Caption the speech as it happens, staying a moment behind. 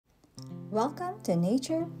Welcome to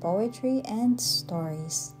Nature, Poetry, and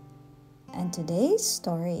Stories. And today's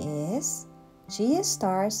story is Jiya'S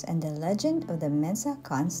Stars and the Legend of the Mensa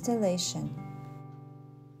Constellation.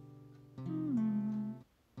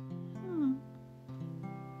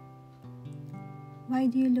 Why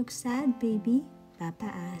do you look sad, baby? Papa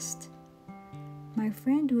asked. My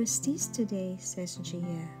friend was teased today, says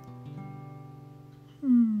Jiya.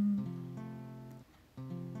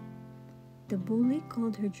 The bully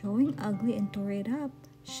called her drawing ugly and tore it up.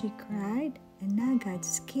 She cried and now got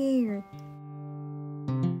scared.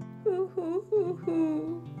 Hoo hoo hoo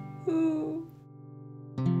hoo hoo.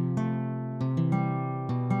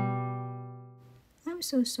 I'm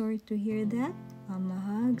so sorry to hear that. Mama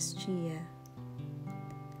hugs Jiya.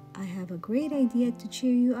 I have a great idea to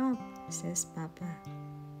cheer you up, says Papa.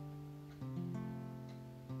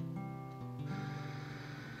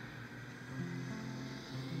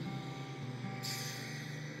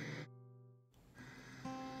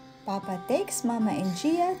 Papa takes Mama and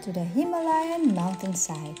Jiya to the Himalayan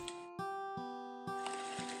mountainside.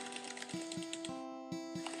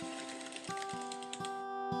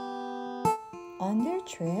 On their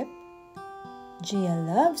trip, Jiya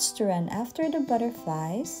loves to run after the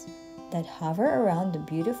butterflies that hover around the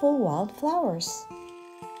beautiful wildflowers.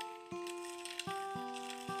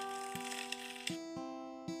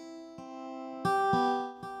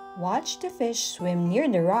 Watch the fish swim near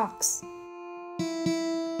the rocks.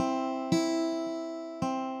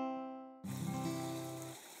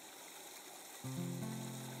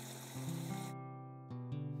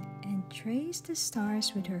 And trace the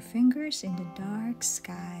stars with her fingers in the dark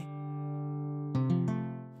sky.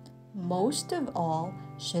 Most of all,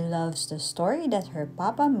 she loves the story that her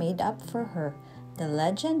papa made up for her, the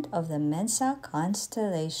legend of the Mensa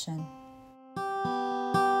Constellation.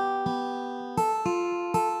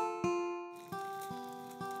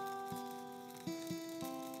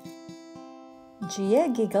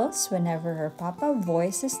 Jiya giggles whenever her papa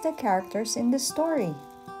voices the characters in the story.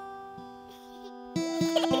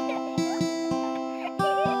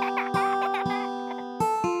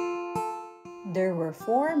 There were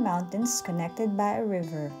 4 mountains connected by a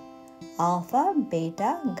river: Alpha,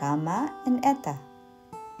 Beta, Gamma, and Eta.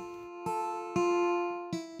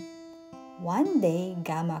 One day,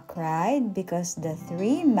 Gamma cried because the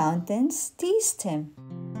 3 mountains teased him.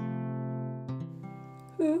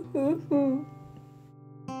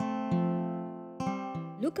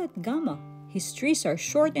 Look at Gamma. His trees are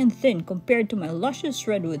short and thin compared to my luscious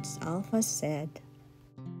redwoods, Alpha said.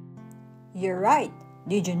 You're right.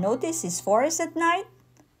 Did you notice his forest at night?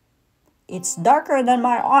 It's darker than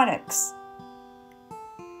my onyx.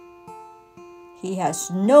 He has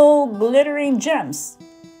no glittering gems,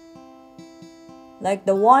 like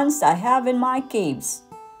the ones I have in my caves,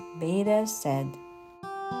 Beta said.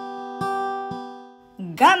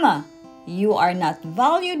 Gamma, you are not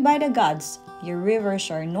valued by the gods. Your rivers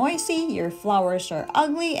are noisy, your flowers are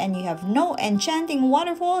ugly, and you have no enchanting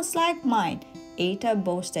waterfalls like mine, Eta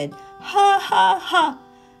boasted. Ha ha ha!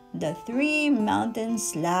 The 3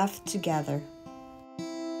 mountains laughed together.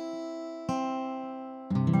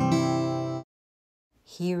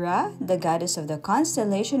 Hera, the goddess of the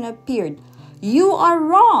constellation, appeared. You are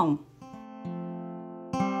wrong!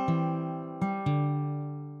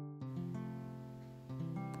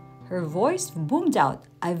 Her voice boomed out.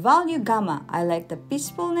 I value Gamma. I like the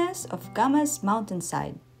peacefulness of Gamma's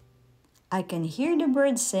mountainside. I can hear the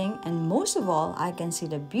birds sing, and most of all, I can see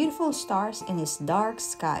the beautiful stars in his dark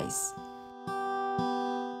skies.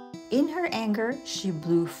 In her anger, she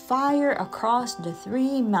blew fire across the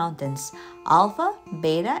 3 mountains. Alpha,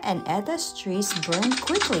 Beta, and Eta's trees burned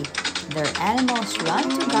quickly. Their animals ran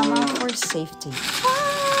to Gamma for safety.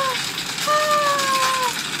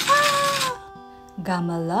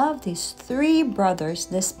 Gamma loved his 3 brothers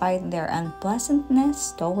despite their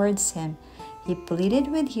unpleasantness towards him. He pleaded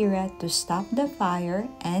with Hera to stop the fire,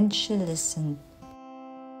 and she listened.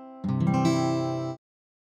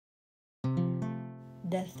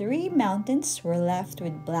 The 3 mountains were left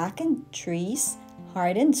with blackened trees,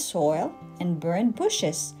 hardened soil, and burned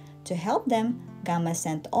bushes. To help them, Gamma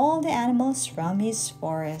sent all the animals from his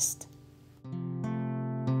forest.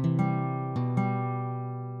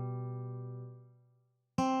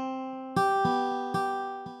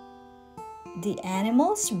 The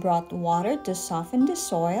animals brought water to soften the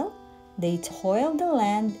soil. They toiled the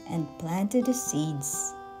land and planted the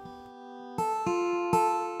seeds.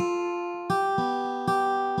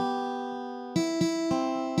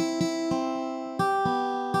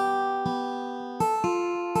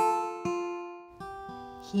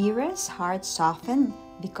 Hera's heart softened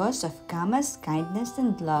because of Gamma's kindness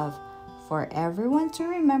and love. For everyone to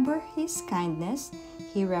remember his kindness,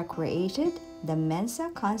 Hera created the Mensa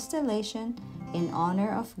Constellation in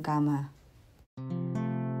honor of Gamma.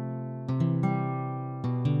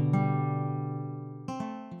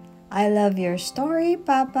 I love your story,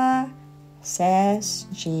 Papa, says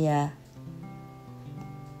Jiya.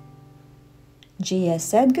 Jiya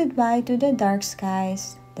said goodbye to the dark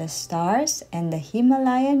skies, the stars, and the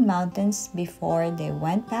Himalayan mountains before they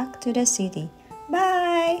went back to the city.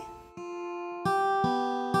 Bye!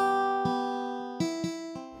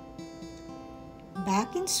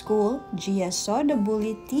 Back in school, Jiya saw the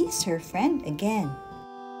bully tease her friend again.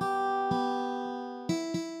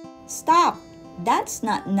 Stop! That's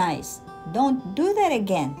not nice. Don't do that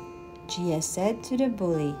again, Jiya said to the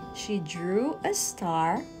bully. She drew a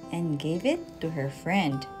star and gave it to her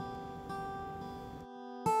friend.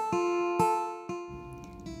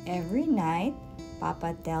 Every night,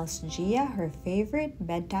 Papa tells Jiya her favorite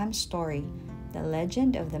bedtime story, The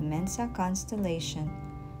Legend of the Mensa Constellation.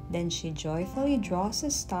 Then she joyfully draws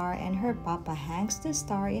a star and her papa hangs the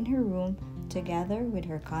star in her room together with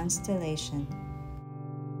her constellation.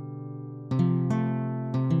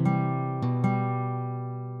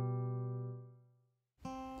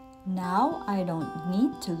 Now I don't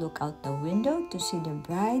need to look out the window to see the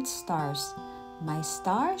bright stars. My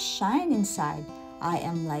stars shine inside. I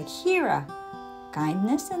am like Hera.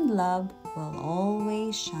 Kindness and love will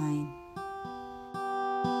always shine.